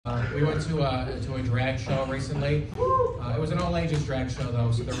We went to a drag show recently. It was an all ages drag show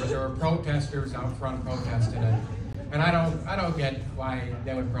though, so there were protesters out front protesting it. And I don't get why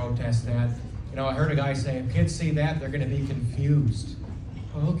they would protest that. You know, I heard a guy say, if kids see that, they're going to be confused.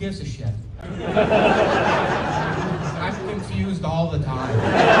 Well, who gives a shit? I'm confused all the time.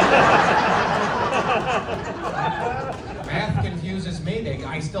 Math confuses me.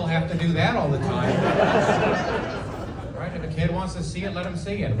 I still have to do that all the time. Right? If a kid wants to see it, let him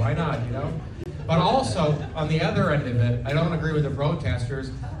see it. Why not, you know? But also, on the other end of it, I don't agree with the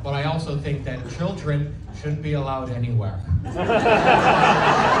protesters, but I also think that children shouldn't be allowed anywhere.